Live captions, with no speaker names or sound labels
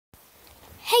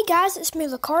Hey guys, it's me,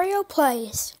 Lucario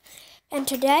Plays, and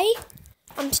today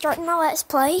I'm starting my Let's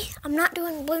Play. I'm not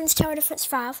doing Bloons Tower Defense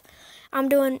 5. I'm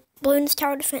doing Bloons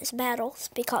Tower Defense Battles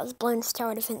because Bloons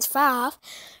Tower Defense 5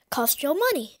 costs you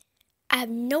money. I have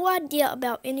no idea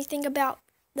about anything about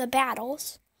the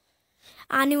battles.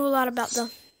 I knew a lot about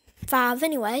the 5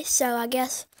 anyway, so I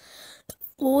guess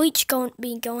we'll each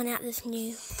be going at this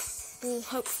new, well,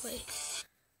 hopefully.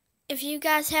 If you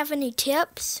guys have any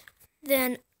tips,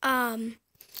 then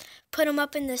put them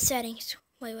up in the settings.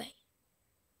 Wait.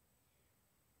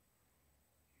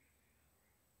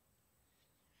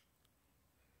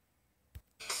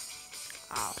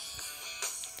 Oh.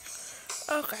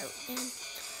 Okay, then.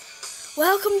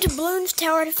 Welcome to Bloons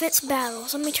Tower Defense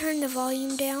Battles. Let me turn the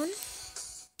volume down.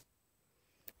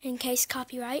 In case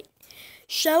copyright.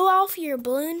 Show off your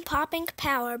balloon popping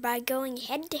power by going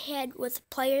head-to-head with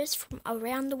players from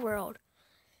around the world.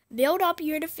 Build up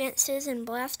your defenses and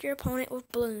blast your opponent with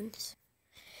balloons.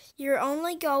 Your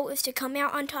only goal is to come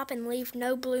out on top and leave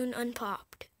no balloon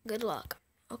unpopped. Good luck.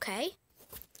 Okay?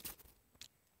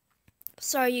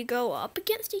 So you go up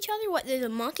against each other? What, there's a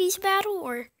monkeys battle?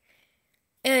 Or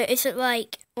is it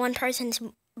like one person's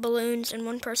balloons and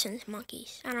one person's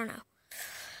monkeys? I don't know.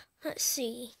 Let's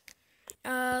see.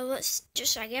 Let's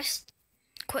just, I guess,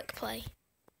 quick play.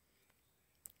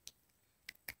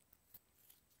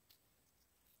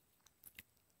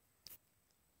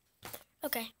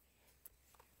 Okay.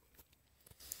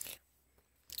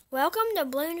 Welcome to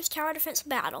Bloons Tower Defense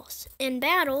Battles. In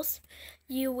battles,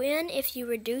 you win if you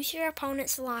reduce your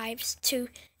opponent's lives to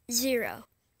 0.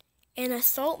 In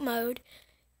assault mode,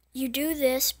 you do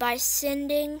this by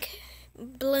sending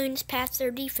balloons past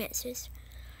their defenses,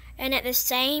 and at the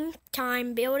same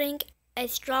time building a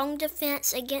strong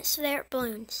defense against their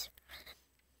balloons.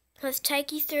 Let's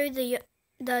take you through the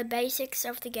basics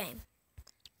of the game.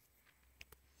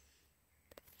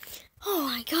 Oh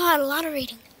my god, a lot of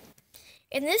reading.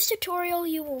 In this tutorial,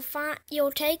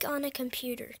 you'll take on a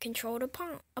computer-controlled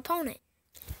opponent.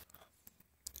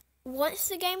 Once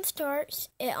the game starts,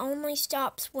 it only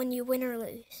stops when you win or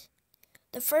lose.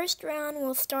 The first round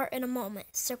will start in a moment,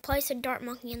 so place a dart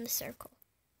monkey in the circle.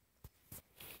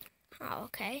 Oh,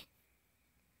 okay.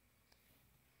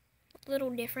 A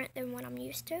little different than what I'm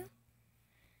used to.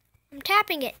 I'm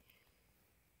tapping it.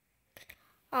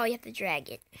 Oh, you have to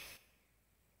drag it.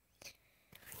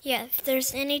 Yeah, if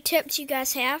there's any tips you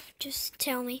guys have, just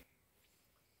tell me.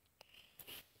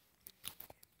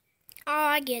 Oh,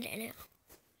 I get it now.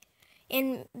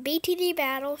 In BTD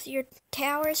battles, your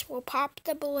towers will pop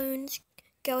the balloons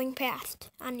going past.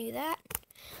 I knew that.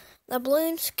 The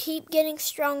balloons keep getting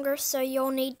stronger, so you'll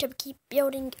need to keep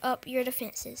building up your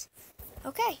defenses.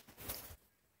 Okay.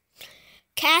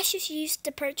 Cash is used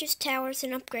to purchase towers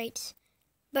and upgrades,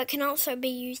 but can also be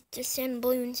used to send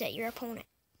balloons at your opponent.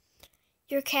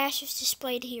 Your cash is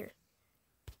displayed here.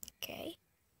 Okay.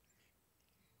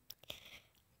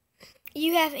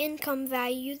 You have income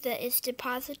value that is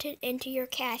deposited into your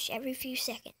cash every few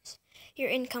seconds. Your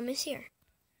income is here.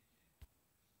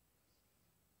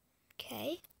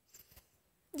 Okay.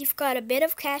 You've got a bit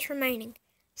of cash remaining,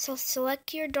 so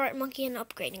select your dart monkey and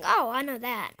upgrading. Oh, I know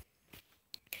that.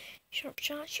 Sharp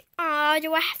shots. Ah,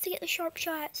 do I have to get the sharp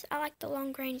shots? I like the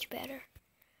long range better.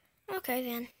 Okay,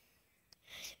 then.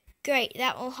 Great,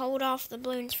 that will hold off the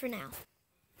balloons for now.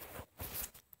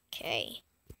 Okay.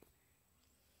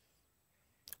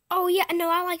 Oh yeah,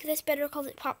 no, I like this better because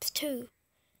it pops too.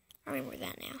 I remember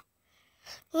that now.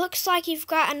 Looks like you've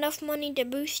got enough money to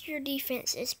boost your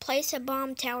defenses. Place a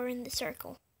bomb tower in the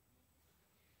circle.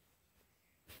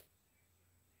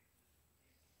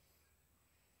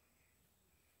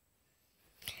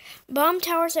 Bomb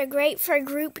towers are great for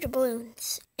grouped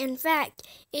balloons. In fact,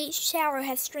 each tower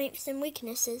has strengths and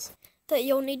weaknesses that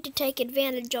you'll need to take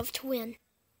advantage of to win.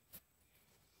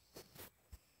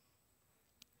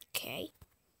 Okay.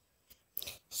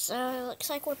 So, it looks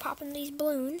like we're popping these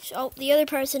balloons. Oh, the other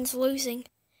person's losing.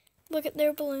 Look at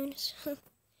their balloons.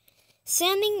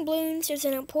 Sending balloons is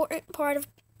an important part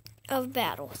of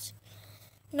battles.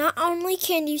 Not only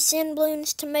can you send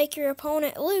balloons to make your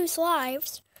opponent lose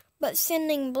lives, but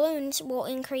sending balloons will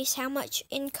increase how much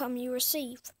income you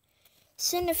receive.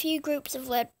 Send a few groups of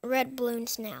red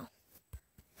balloons now.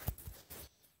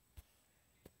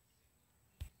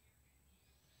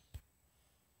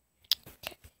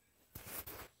 Okay.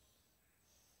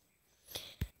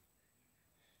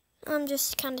 I'm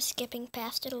just kind of skipping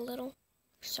past it a little.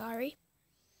 Sorry.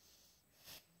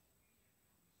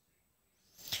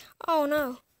 Oh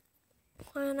no.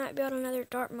 Why not build another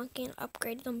dart monkey and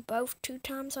upgrade them both 2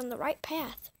 times on the right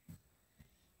path?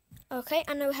 Okay,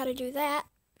 I know how to do that.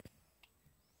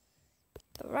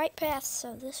 the right path,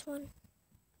 so this one.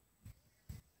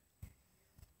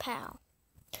 Pow.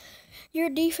 Your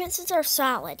defenses are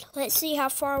solid. Let's see how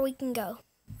far we can go.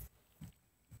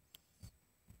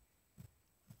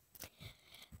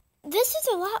 This is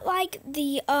a lot like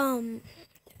the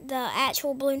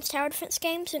actual Bloons Tower Defense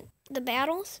games and the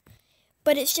battles,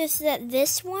 but it's just that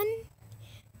this one,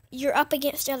 you're up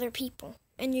against other people,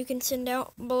 and you can send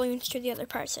out balloons to the other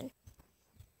person.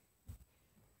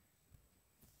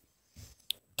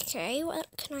 Okay, what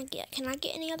can I get? Can I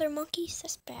get any other monkeys?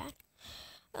 That's bad.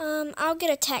 I'll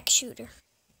get a tack shooter.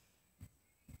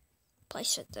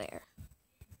 Place it there.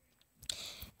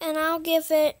 And I'll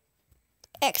give it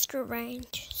extra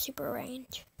range, super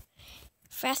range,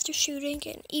 faster shooting,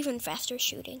 and even faster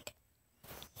shooting.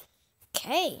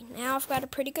 Okay, now I've got a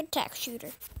pretty good tack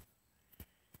shooter.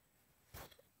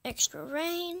 Extra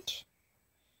range.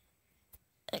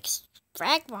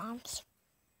 Frag bombs.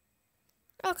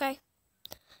 Okay.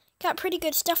 Got pretty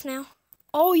good stuff now.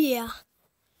 Oh yeah.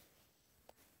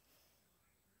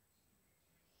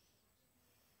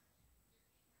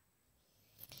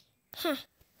 Huh.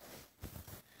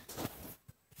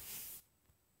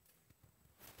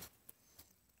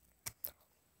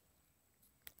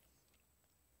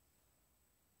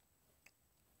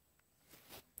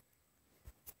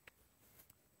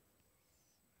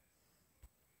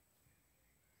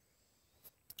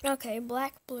 Okay,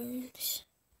 black balloons.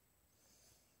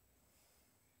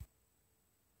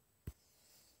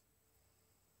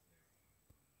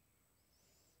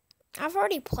 I've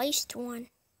already placed one.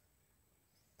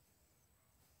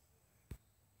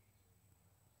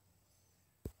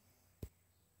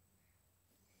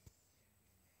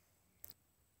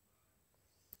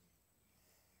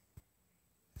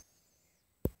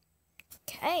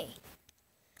 Okay.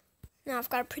 Now I've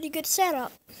got a pretty good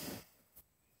setup.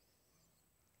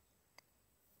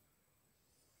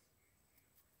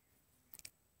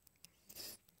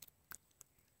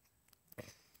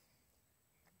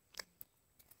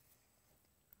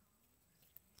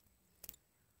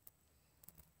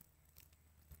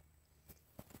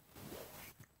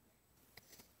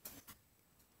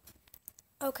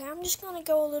 Okay, I'm just gonna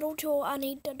go a little till I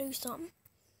need to do something.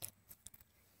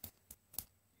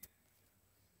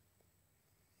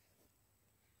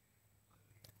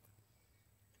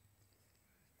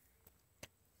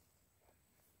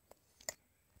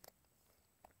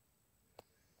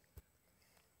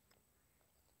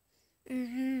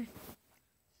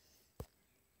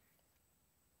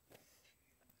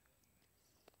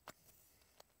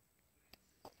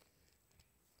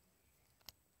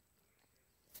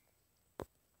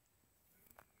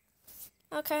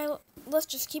 Okay, let's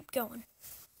just keep going.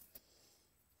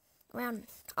 Around.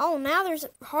 Oh, now there's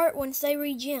a heart once they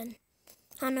regen.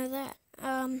 I know that.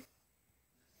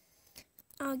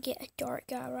 I'll get a dark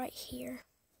guy right here.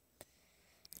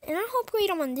 And I hope we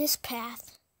don't on this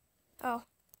path. Oh.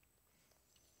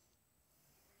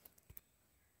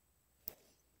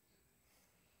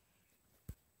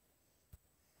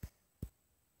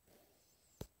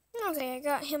 Okay, I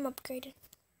got him upgraded.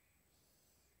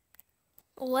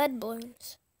 Lead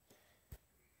balloons.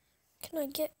 Can I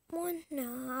get one? No,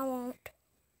 I won't.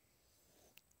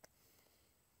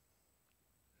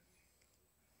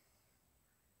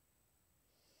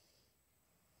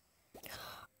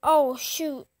 Oh,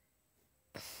 shoot.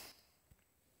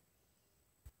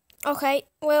 Okay,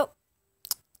 well,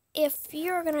 if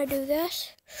you're gonna do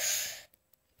this,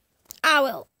 I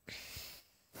will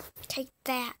take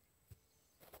that.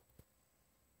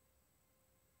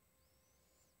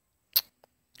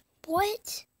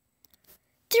 What?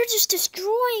 They're just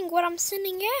destroying what I'm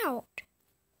sending out.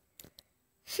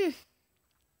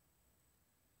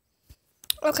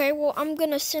 Okay, well, I'm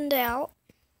gonna send out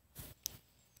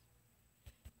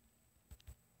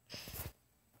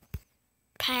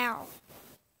pow.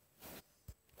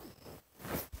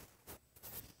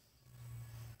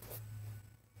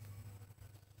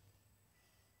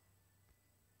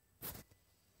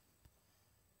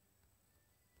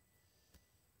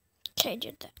 Okay,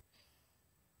 did that.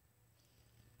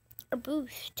 A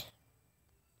boost.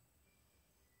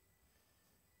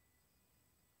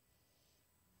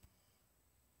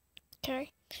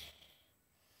 Okay.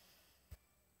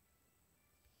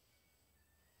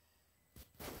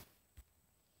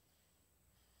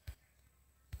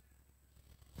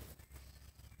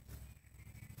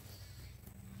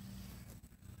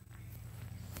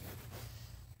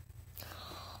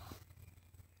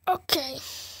 Okay.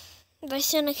 They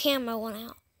sent a camo one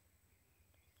out.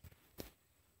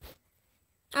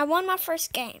 I won my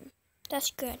first game. That's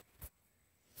good.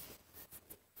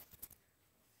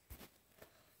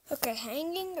 Okay,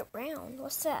 hanging around.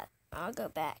 What's that? I'll go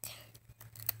back.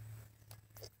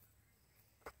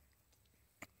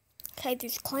 Okay,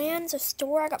 there's clans, a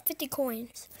store. I got 50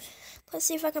 coins. Let's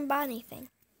see if I can buy anything.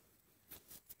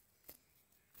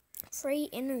 Free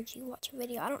energy. Watch a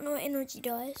video. I don't know what energy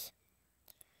does.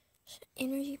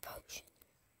 Energy potion.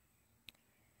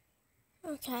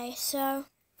 Okay, so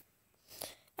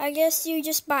I guess you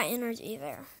just buy energy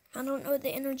there. I don't know what the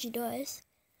energy does.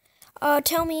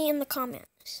 Tell me in the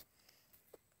comments.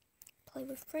 Play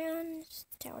with friends.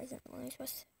 Towers and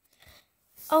Bloons.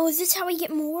 Oh, is this how we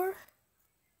get more?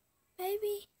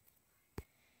 Maybe.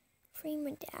 Free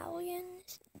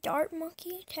medallions. Dart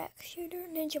monkey. Attack shooter.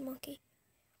 Ninja monkey.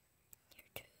 Here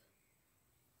too.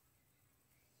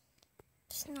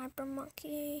 Sniper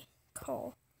monkey.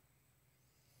 Cool.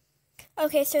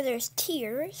 Okay, so there's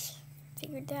tiers.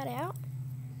 Figured that out.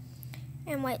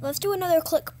 And wait, let's do another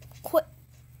quick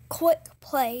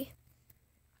play.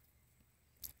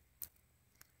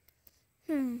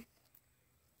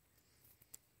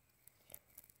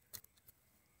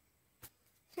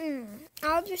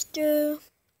 I'll just do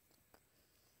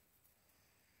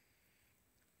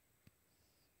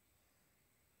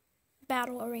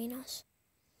battle arenas.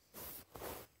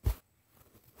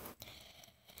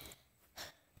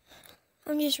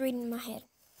 I'm just reading in my head.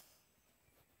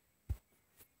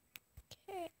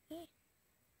 Okay.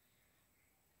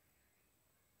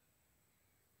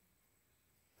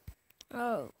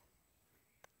 Oh.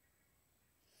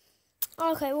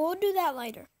 Okay, we'll do that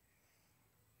later.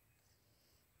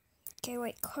 Okay,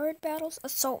 wait. Card battles,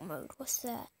 assault mode. What's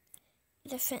that?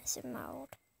 Defensive mode.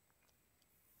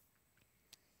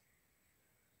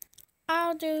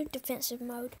 I'll do defensive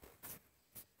mode.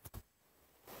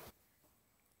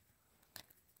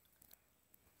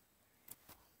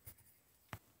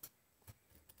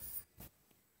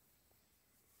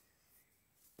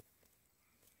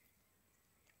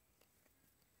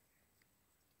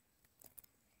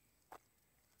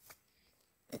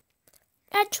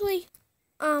 Actually,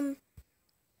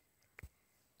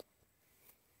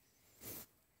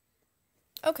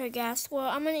 okay guys, well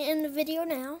I'm going to end the video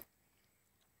now.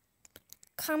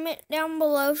 Comment down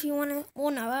below if you want to,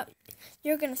 well no,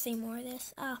 you're going to see more of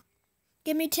this.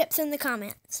 Give me tips in the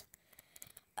comments.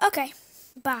 Okay,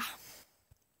 bye.